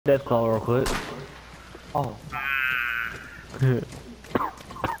Deathclaw real quick. Oh.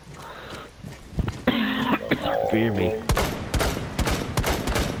 Fear me.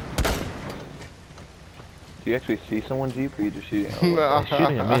 Do you actually see someone, Jeep, or you just shooting? He's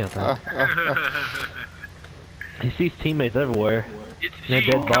shooting at me, I think. He sees teammates everywhere. They're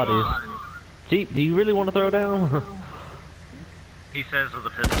dead bodies. Jeep, do you really want to throw down? He says with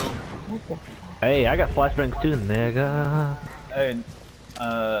a pistol. Hey, I got flashbangs too, nigga. Hey,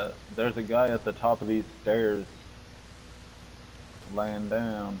 there's a guy at the top of these stairs laying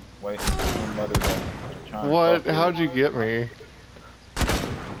down, waiting for somebody to try and What? fuck How'd you get me?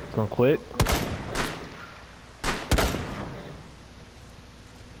 Going quick.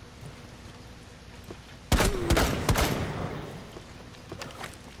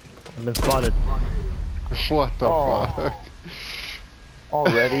 I've been spotted. What the fuck?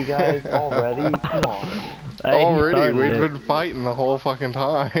 Already, guys? Already? Come on. Hey, Already? We've it. been fighting the whole fucking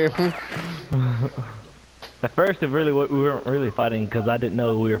time. At first, we weren't really fighting because I didn't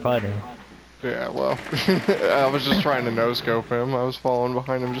know we were fighting. Yeah, well, I was just trying to no-scope him. I was following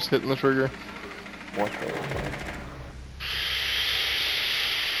behind him, just hitting the trigger. What the fuck?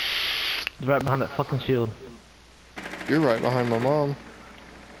 He's right behind that fucking shield. You're right behind my mom.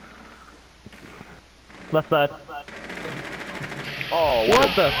 Left side. Oh,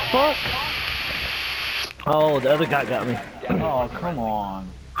 What the fuck? Oh, the other guy got me. Oh, come on.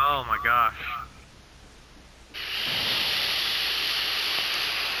 Oh my gosh.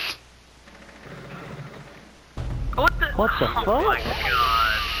 What the? What the oh fuck? My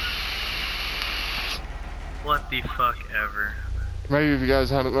god. What the fuck ever? Maybe if you guys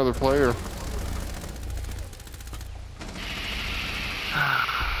had another player.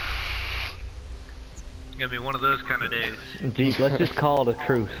 It's gonna be one of those kind of days. Jeep, let's just call it a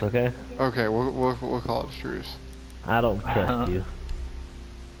truce, okay? Okay, we'll call it a truce. I don't trust you.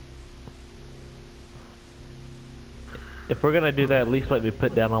 If we're gonna do that, at least let me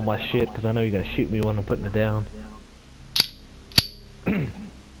put down all my shit, because I know you're gonna shoot me when I'm putting it down. You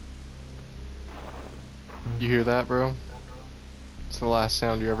hear that, bro? It's the last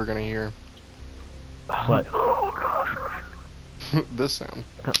sound you're ever gonna hear. What? This sound.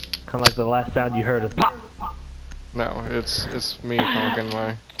 Kind of like the last sound you heard of pop! No, it's me cocking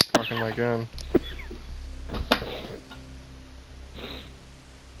my gun.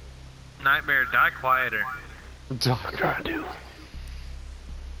 Nightmare, die quieter. Dog. Trying to.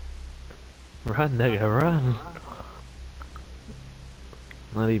 Run, nigga, run!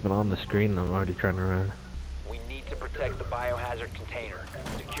 Not even on the screen, I'm already trying to run. We need to protect the biohazard container.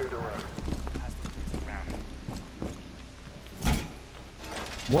 Secure the room.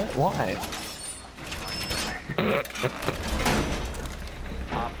 What? Why?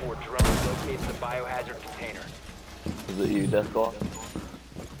 Op 4 drone locates the biohazard container. Is it you, Deathclaw?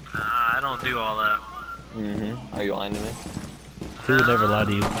 Nah, I don't do all that. Mm-hmm. Are you lying to me? He would never lie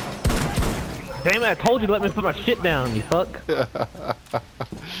to you. Damn it, I told you to let me put my shit down, you fuck!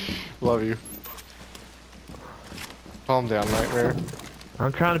 Love you. Calm down, Nightmare.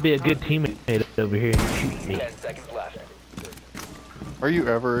 I'm trying to be a good teammate over here, you shoot me. 10 seconds left. Are you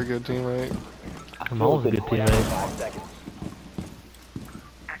ever a good teammate? I'm always a good teammate. 5 seconds.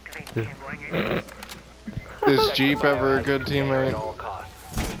 Is Jeep ever a good At teammate? all costs.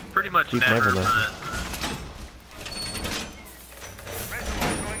 Pretty much Keep never, never but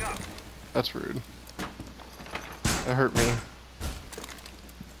That's rude. That hurt me.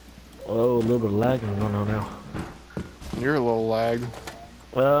 Oh, a little bit of lagging going on now. You're a little lag.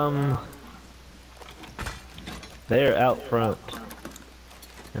 They're out front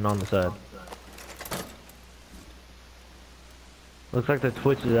and on the side. Looks like the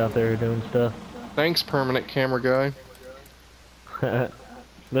Twitch is out there doing stuff. Thanks, permanent camera guy.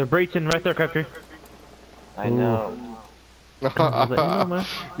 They're breaching right there, Crabtree. I know. You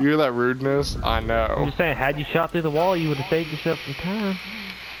hear that rudeness? I I'm know. just saying, had you shot through the wall, you would have saved yourself some time.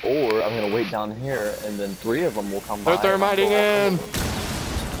 Or I'm gonna wait down here, and then 3 of them will come by. They're thermiting in!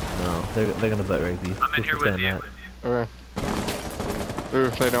 No, they're gonna butt rape you. I'm in here with you. Okay. Ooh,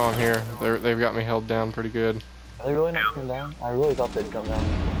 they know I'm here. They've got me held down pretty good. Are they really not coming down? I really thought they'd come down.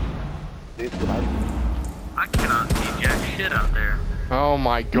 Dude, I cannot see jack shit out there. Oh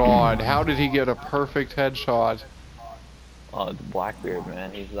my god, how did he get a perfect headshot? oh, it's Blackbeard,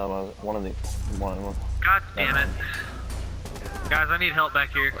 man. He's one of them. God damn it. Guys, I need help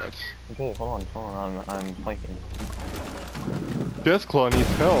back here. Okay, hold on. I'm flanking. Deathclaw needs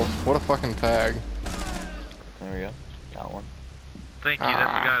help. What a fucking tag. There we go. Got one. Thank you, that's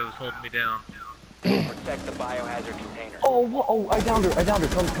the guy who was holding me down. Protect the biohazard container. Oh, what? Oh, I downed her. Come to me,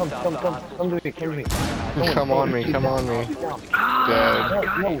 come to me. Come on me. Dead. No,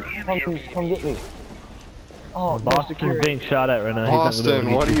 come get me. Oh, Boston's being shot at right now.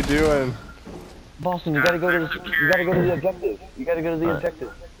 Boston, what are you doing? Boston, you gotta go to the objective.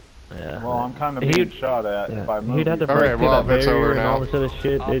 Yeah. Well, I'm kind of being shot at. If I move, He'd have to All right, break through well, that it's barrier over and all now. this other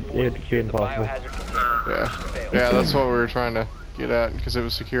shit. It'd be impossible. Biohazard container. Yeah, that's what we were trying to get at, because it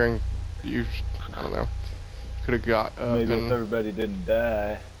was securing you. I don't know. Could have got up maybe if and everybody didn't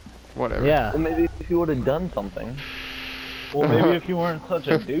die. whatever. Yeah. Well, maybe if you would have done something. Well, maybe if you weren't such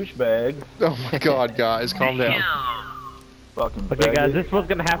a douchebag. Oh my God, guys, calm down. Fucking Okay, guys, faggot. this is what's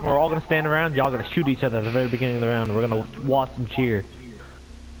gonna happen. We're all gonna stand around. Y'all gonna shoot each other at the very beginning of the round. We're gonna watch and cheer.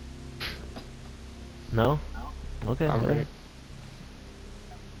 No? Okay. I'm ready.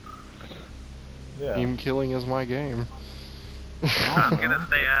 Yeah. Team killing is my game. I'm gonna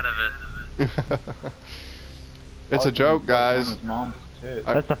stay out of it. It's a joke, guys. His mom's tit.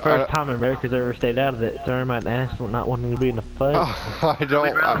 That's the first time America's ever stayed out of it. Sorry, my ass for not wanting to be in a fight. I We'd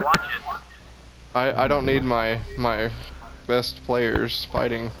don't. rather watch it. I don't need my best players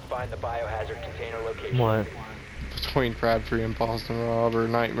fighting Find the biohazard container location. What? between Crabtree and Bostonrob, or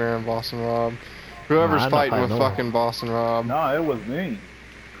Knightmare and Bostonrob. Whoever's I'm not fighting with fighting no one. fucking Bostonrob. No, it was me.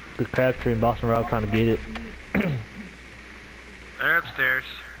 The Crabtree and Bostonrob trying to get it. They're upstairs.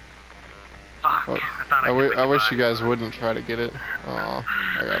 Fuck. What? I thought I could I wish make you guys wouldn't try to get it. Aw,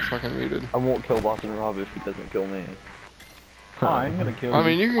 I got fucking muted. I won't kill Bostonrob if he doesn't kill me. Oh, I ain't gonna kill you. I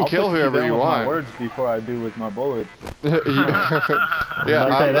mean, you can I'll kill put whoever down you with my want. words before I do with my bullets. Yeah,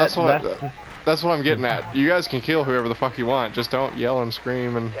 Okay, that's that's- what I'm getting at. You guys can kill whoever the fuck you want. Just don't yell and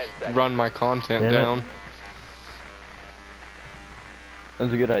scream and run my content Damn it. down.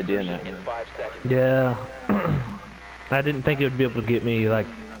 That's a good idea, Nick. In 5 seconds. Yeah. I didn't think it would be able to get me, like,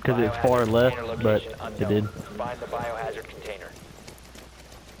 because it's far Biohazard left, container but location it unknown. did. Find the biohazard container.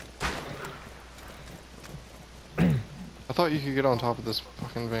 I thought you could get on top of this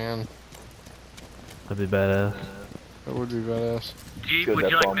fucking van. That'd be badass. That would be badass. Jeep, Good, would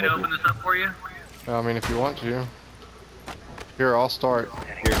you that's like me to all I'm open this up for you? I mean, if you want to. Here, I'll start.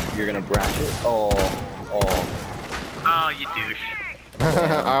 You're gonna brash it. Oh. Oh, you douche.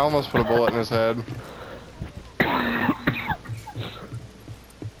 I almost put a bullet in his head.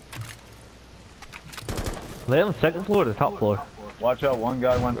 Are they on the second floor or the top floor? Watch out, one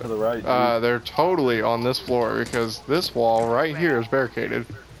guy went to the right. They're totally on this floor because this wall right here is barricaded.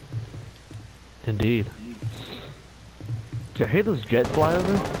 Indeed. Did I hear those jets fly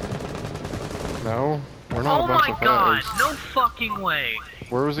over? No, we're not Oh a bunch my of god, fags. no fucking way.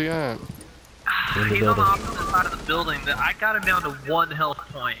 Where was he at? In the He's on the building. opposite side of the building. I got him down to 1 health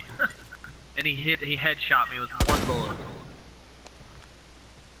point. And he headshot me with 1 bullet.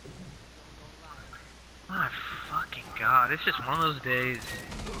 My fucking god, it's just one of those days.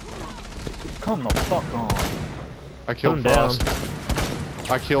 Come the fuck on. I killed Put him down.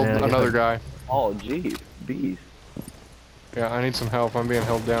 Frost. I killed Yeah, I guess another guy. Oh, gee. Beast. Yeah, I need some help. I'm being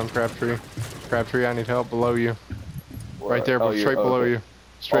held down, Crabtree. Crabtree, I need help below you. Right there, Oh, you're- straight below okay. you.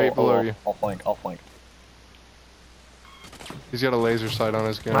 Straight below you. I'll flank. He's got a laser sight on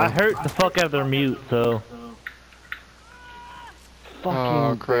his gun. I hurt the fuck out of their mute, so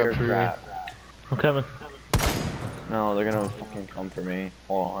Fucking Crabtree. bear trap. I'm coming. No, they're gonna fucking come for me.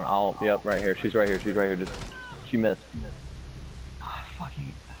 Hold on, yep, right here. She's right here. She missed. Ah,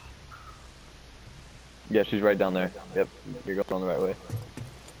 fucking. Yeah, she's right down there. Yep, you're going the right way.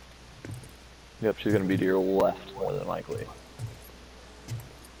 Yep, she's gonna be to your left, more than likely.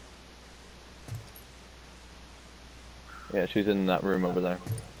 Yeah, she's in that room over there.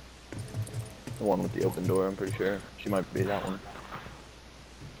 The one with the open door, I'm pretty sure. She might be that one.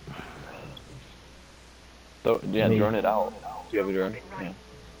 So, yeah, Me. drone it out. Do you have a drone? Yeah.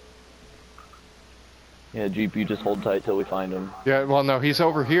 Yeah, Jeep, you just hold tight till we find him. Yeah, well, no, he's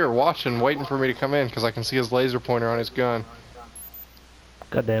over here watching, waiting for me to come in because I can see his laser pointer on his gun.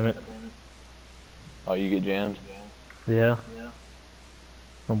 God damn it. Oh, you get jammed? Yeah.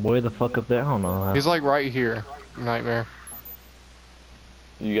 I'm way the fuck up there. I don't know. He's like right here, Nightmare.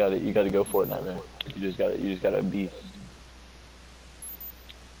 You gotta go for it, Nightmare. You just gotta beast.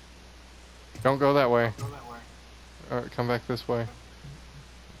 Don't go that way. Alright, come back this way.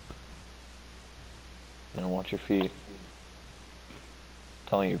 And watch your feet.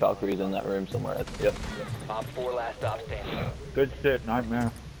 Telling you, Valkyrie's in that room somewhere. Yep. Op 4 last stop standing. Good shit,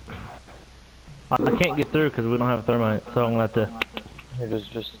 Nightmare. I can't get through because we don't have thermite, so I'm gonna have to. Here,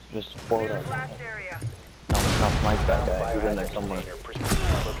 just blow it up. No, Mike's that guy. He's in there somewhere.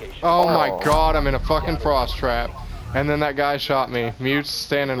 Oh my god, I'm in a fucking frost trap. And then that guy shot me. Mute's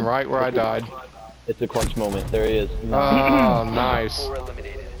standing right where I died. It's a clutch moment. There he is. Oh, nice. Four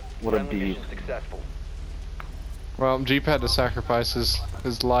eliminated. What a Friendly beast. mission successful. Well, Jeep had to sacrifice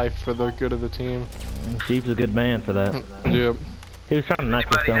his life for the good of the team. Jeep's a good man for that. Yep. He was trying to knock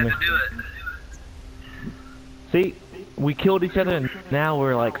us Anybody down had me. to do it. See, we killed each other and now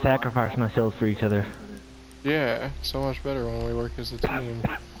we're like sacrificing ourselves for each other. Yeah, so much better when we work as a team.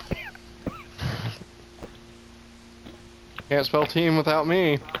 Can't spell team without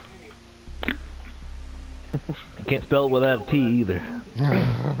me. You can't spell it without a T either.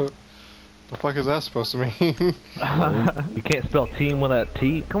 The fuck is that supposed to mean? You can't spell team without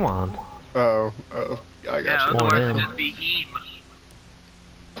T? Come on. I Yeah, got you. otherwise Oh, it'd man. just be Eam.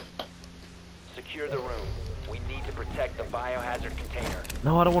 Secure the room. We need to protect the biohazard container.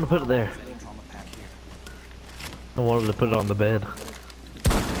 No, I don't want to put it there. I wanted to put it on the bed.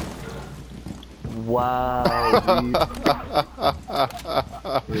 Wow.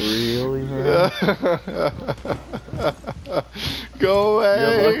 Really, man? Go You're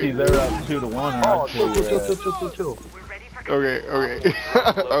away! lucky they're up 2-1. Oh, Chill. Okay. Locate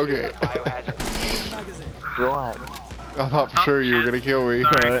the Okay. biohazard. Relax. I thought for sure you were gonna kill me.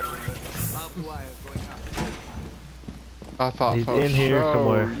 Sorry. I thought He's for in here sure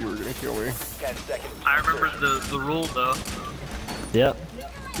somewhere. you were gonna kill me. 10 seconds. I remember the rule though. Yep.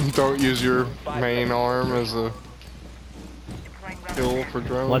 Don't use your main arm as a kill for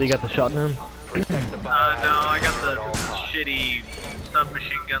drones. Why do you got the shotgun? Protect the No, biohazard I got container at the all costs. shitty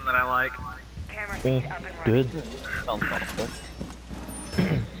submachine gun that I like. Good. Sounds awful.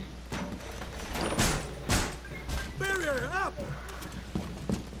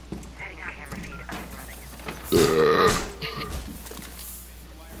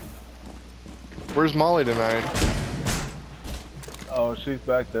 Where's Molly tonight? Oh, she's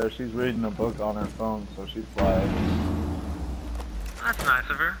back there. She's reading a book on her phone, so she's quiet. That's nice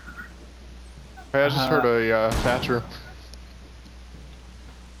of her. Hey, I just heard a Thatcher.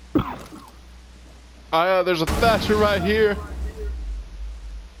 There's a Thatcher right here.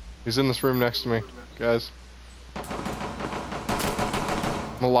 He's in this room next to me, guys. I'm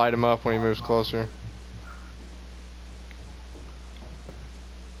gonna light him up when he moves closer.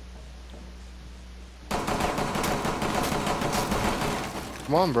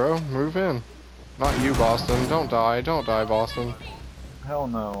 Come on, bro, move in. Not you, Boston. Don't die, Boston. Hell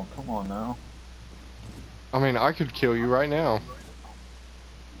no. Come on now. I mean, I could kill you right now.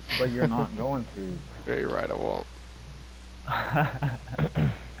 But you're not going to. Yeah, you're right, I won't.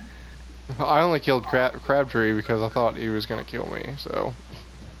 I only killed Crabtree because I thought he was gonna kill me, so.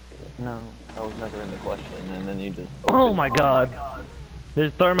 No, that was never in the question, and then you just... Oh my god.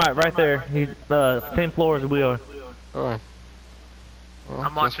 There's thermite right there. He's same floor as we are. Alright. Well, I'm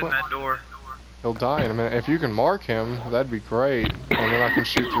guess watching what? that door. He'll die in a minute. If you can mark him, that'd be great. And then I can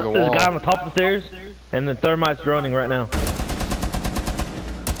shoot through the There's wall. a guy on the top of the stairs, and the thermite's droning right now.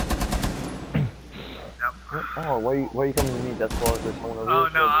 Oh, why are you coming to me? That's why there's someone over Oh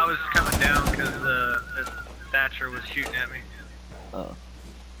here. no, I was coming down because the Thatcher was shooting at me. Oh.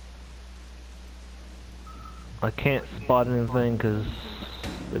 I can't spot anything because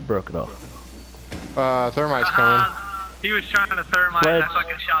they broke it off. Thermite's coming. He was trying to thermite and I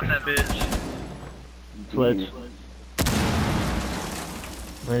fucking shot that bitch. Sledge.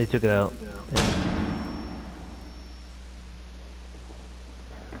 And he took it out.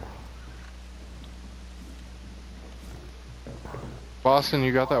 Boston,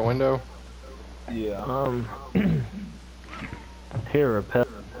 you got that window? Yeah. Here, repel.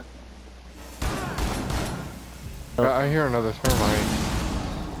 I hear another thermite.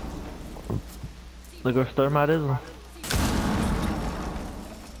 Look where thermite is.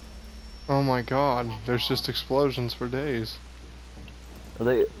 Oh my god, there's just explosions for days. Are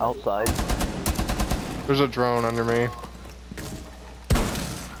they outside? There's a drone under me.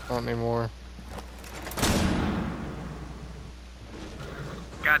 Not anymore.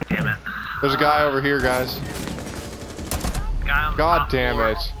 God damn it. There's a guy over here, guys. Guy on the God top damn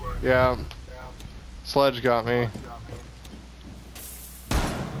floor. it. Yeah. Sledge got me.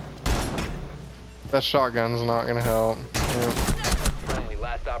 That shotgun's not gonna help. Yeah. Friendly,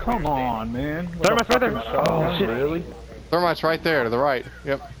 last operator Come standing. on, man. Thermite's right there. Oh shit. Really? Thermite's right there to the right.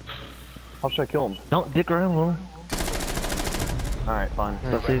 Yep. How should I kill him? Don't dick around with him. Alright, fine.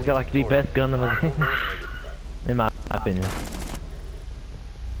 He's got like the best gun in the game. In my opinion.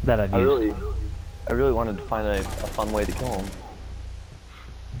 That I've used. I really wanted to find a fun way to kill him.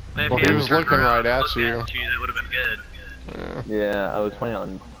 If Well, he had was turned looking around right and at looked you. That would have been good. Yeah. Yeah, I was planning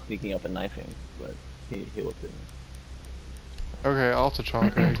on sneaking up and knifing, but he looked at me. Okay, I'll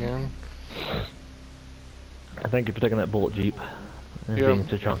Tachanka again. I thank you for taking that bullet Jeep and Yep. being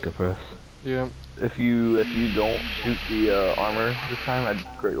Tachanka for us. Yeah. If you don't shoot the armor this time,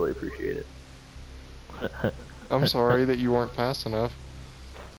 I'd greatly appreciate it. I'm sorry that you weren't fast enough.